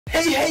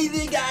Hey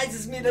there guys,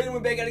 it's me and we're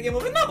back out again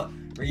with another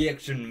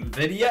reaction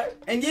video.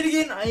 And yet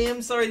again, I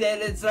am sorry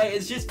that it's late.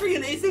 It's just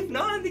freaking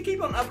SF9. They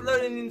keep on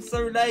uploading them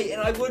so late,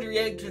 and I would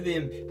react to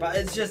them, but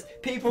it's just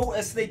people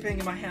are sleeping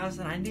in my house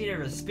and I need to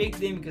respect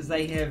them because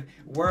they have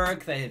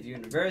work, they have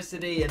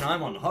university, and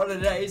I'm on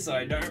holiday, so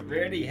I don't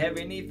really have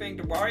anything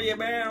to worry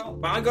about.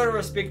 But I gotta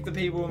respect the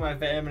people in my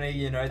family,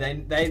 you know,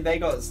 they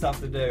got stuff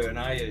to do, and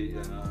I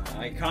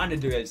kind of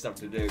do have stuff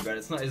to do, but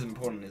it's not as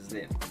important as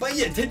them. But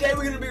yeah, today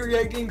we're gonna be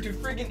reacting to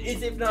freaking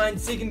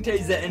SF9's second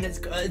teaser, and it's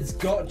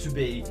got to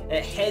be,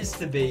 it has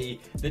to be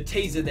the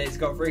teaser that's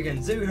got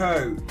freaking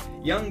Zuho,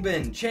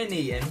 Youngbin,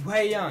 Chenny, and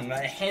Wei Young.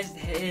 Like, it has to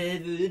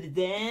have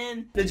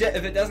them. Legit,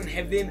 if it doesn't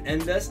have them in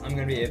this, I'm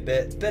gonna be a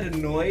bit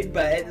annoyed,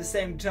 but at the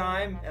same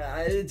time,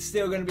 it's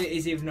still gonna be an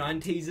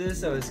SF9 teaser,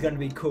 so it's gonna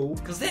be cool.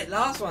 Cause that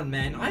last one,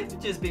 man, I've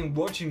just been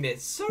watching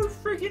that so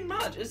freaking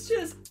much. It's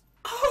just,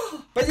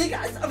 oh. But yeah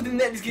guys, other than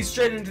that, let's get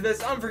straight into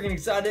this. I'm freaking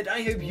excited.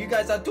 I hope you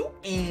guys are too,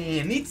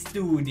 and let's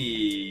do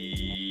this.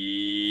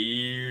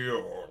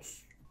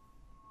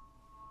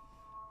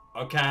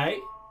 Okay.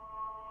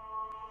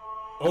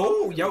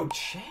 Oh, yo,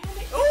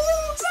 Channing.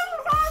 Oh,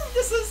 someone.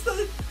 This is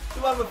the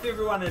one with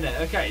everyone in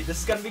it. Okay, this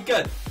is gonna be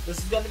good. This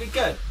is gonna be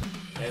good.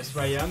 There's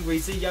Wei Young. We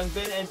see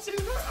Youngbin and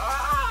Zuho.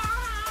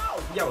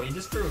 Oh! Yo, he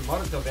just threw a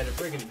Molotov at a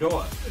freaking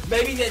door.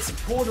 Maybe that's a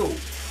portal.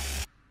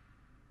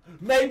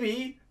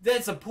 Maybe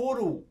that's a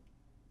portal.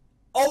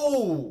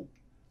 Oh,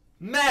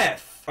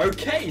 math.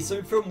 Okay,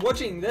 so from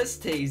watching this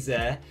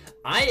teaser,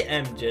 I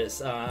am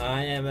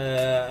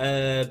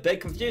a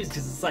bit confused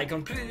because it's like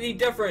completely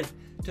different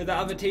to the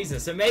other teaser.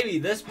 So maybe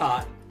this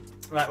part,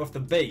 like with the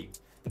beat,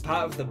 the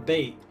part of the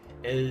beat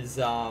is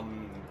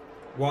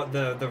what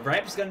the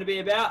rap's going to be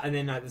about, and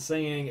then like the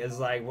singing is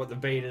like what the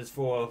beat is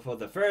for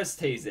the first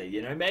teaser,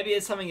 you know. Maybe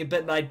it's something a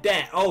bit like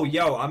that. Oh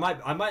yo, I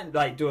might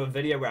like do a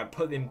video where I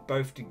put them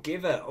both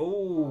together.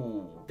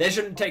 Oh, that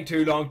shouldn't take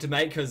too long to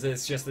make because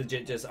it's just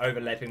legit just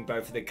overlapping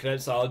both of the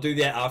clips, so I'll do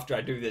that after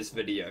I do this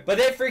video. But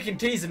that freaking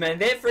teaser, man,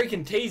 that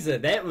freaking teaser,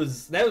 that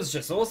was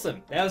just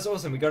awesome. That was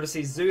awesome. We got to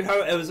see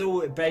Zuho. It was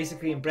all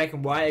basically in black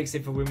and white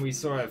except for when we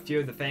saw a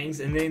few of the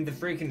things, and then the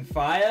freaking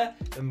fire,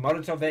 the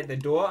Molotov at the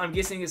door. I'm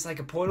guessing it's like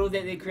a portal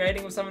that they're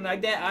creating or something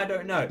like that. I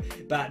don't know,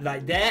 but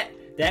like that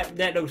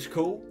looks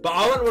cool. But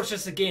I want to watch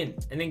this again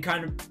and then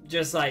kind of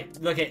just like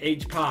look at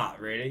each part,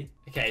 really.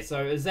 Okay,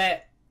 so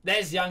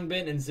that's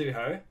Youngbin and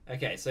Zuho.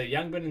 Okay, so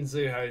Youngbin and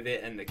Zuho, they're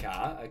in the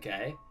car.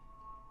 Okay,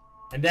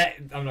 and that,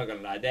 I'm not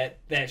gonna lie,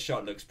 that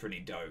shot looks pretty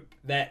dope.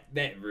 That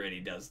really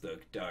does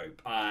look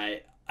dope.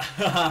 I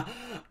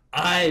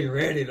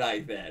really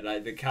like that,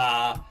 like the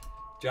car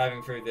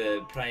driving through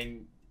the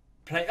plane.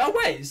 Oh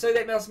wait, so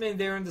that must mean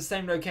they're in the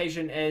same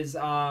location as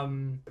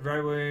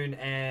Rowoon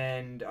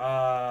and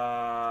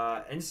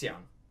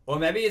Inseong. Or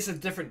maybe it's a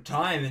different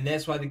time and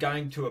that's why they're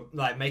going to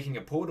like making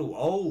a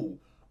portal.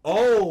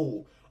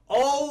 Oh,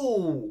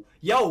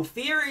 yo,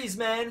 theories,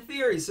 man,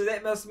 theories. So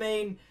that must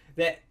mean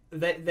that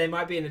they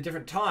might be in a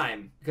different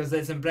time because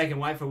that's in black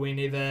and white for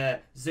whenever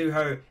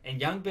Zuho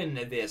and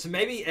Youngbin are there. So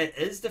maybe it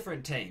is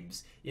different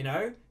teams, you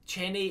know?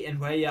 Channy and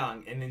Wei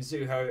Young, and then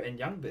Zuho and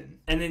Youngbin.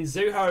 And then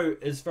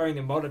Zuho is throwing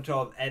the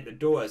Molotov at the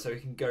door so he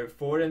can go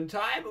forward in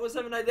time or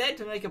something like that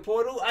to make a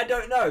portal. I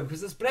don't know,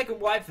 because it's black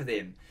and white for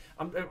them.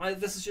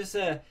 This is just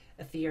a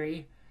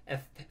theory. A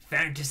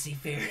fantasy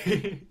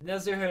theory. Now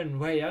Zuho and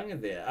Wei Young are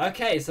there.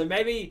 Okay, so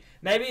maybe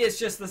it's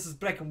just this is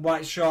black and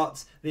white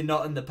shots. They're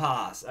not in the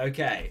past.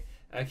 Okay.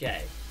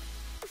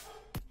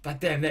 But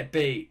damn, that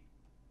beat.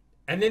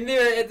 And then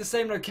they're at the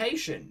same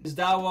location. There's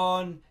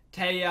Dawon,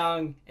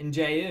 Taeyang, and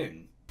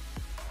Jaeyoon.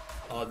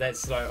 Oh, that's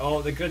slow.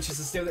 Oh, the glitches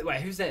are still there.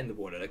 Wait, who's that in the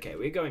water? Okay,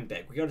 we're going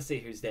back. We got to see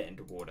who's that in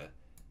the water.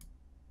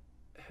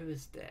 Who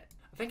is that?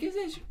 I think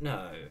it's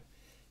no.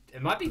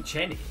 It might be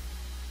Channy.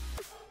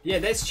 Yeah,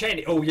 that's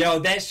Channy. Oh, yo,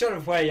 that shot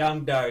of Wei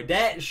Young though.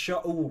 That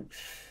shot.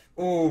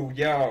 Oh,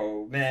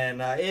 yo,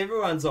 man.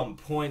 Everyone's on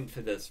point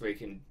for this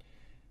freaking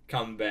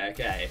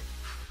comeback, eh?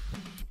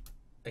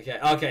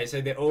 Okay,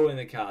 so they're all in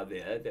the car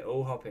there. They're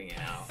all hopping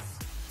out.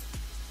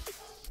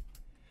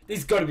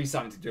 There's got to be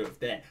something to do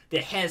with that.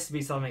 There has to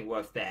be something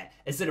with that.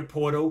 Is it a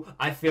portal?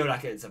 I feel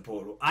like it's a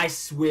portal. I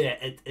swear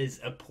it is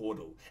a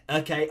portal.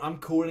 Okay, I'm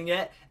calling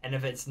it, and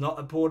if it's not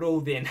a portal,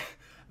 then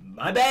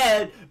my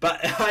bad. But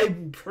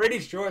I'm pretty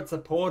sure it's a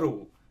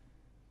portal.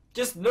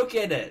 Just look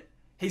at it.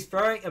 He's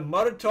throwing a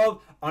Molotov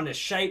on a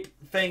shape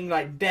thing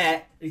like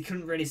that. You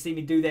couldn't really see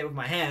me do that with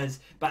my hands,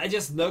 but it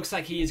just looks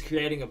like he is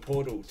creating a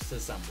portal to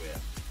somewhere.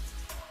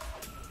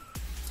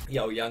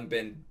 Yo,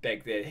 Youngbin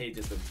back there, he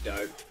just looks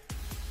dope.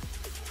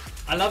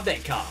 I love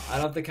that car. I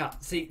love the car.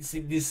 See,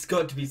 there's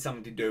got to be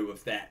something to do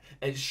with that.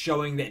 It's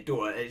showing that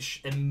door.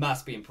 It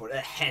must be important.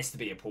 It has to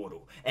be a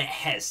portal. It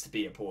has to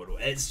be a portal.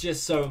 It's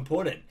just so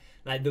important.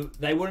 Like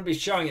they wouldn't be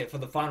showing it for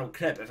the final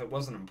clip if it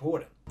wasn't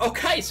important.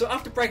 Okay, so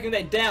after breaking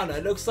that down,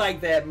 it looks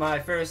like that my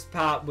first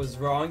part was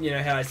wrong. You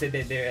know how I said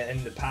that they're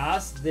in the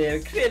past?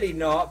 They're clearly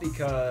not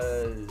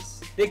because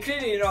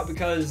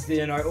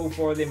you know, all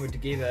four of them were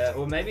together,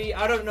 or maybe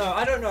I don't know.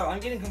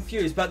 I'm getting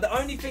confused. But the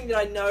only thing that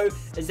I know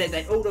is that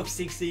they all look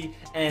sexy,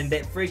 and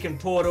that freaking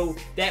portal,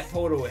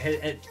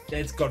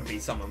 it's got to be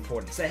something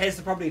important. So it has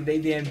to probably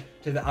lead them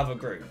to the other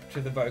group,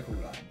 to the vocal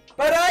line.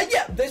 But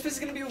yeah, that's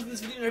basically going to be all for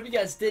this video. I hope you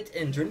guys did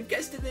enjoy. If you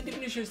guys did, then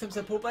definitely show some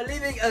support by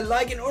leaving a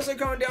like, and also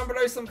comment down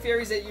below some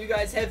theories that you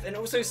guys have, and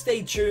also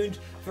stay tuned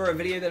for a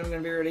video that I'm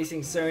going to be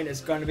releasing soon. It's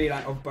going to be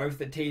like of both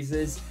the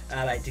teasers,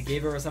 like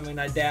together or something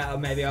like that, or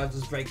maybe I'll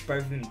just break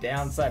both of them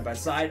down side by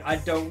side. I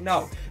don't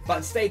know,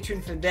 but stay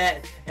tuned for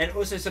that, and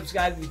also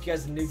subscribe if you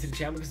guys are new to the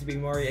channel, because there'll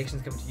be more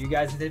reactions coming to you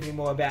guys, and definitely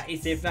more about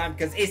SF9,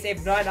 because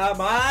SF9 are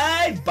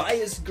my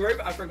biased group.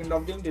 I freaking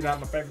love them. They're not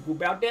my favorite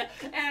group out there,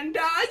 and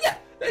yeah,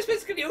 that's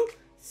basically all.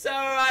 So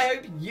I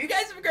hope you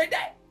guys have a great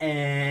day,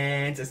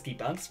 and just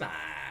keep on smiling,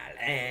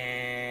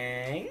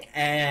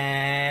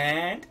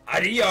 and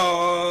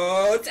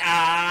adios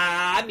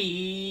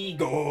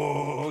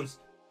amigos.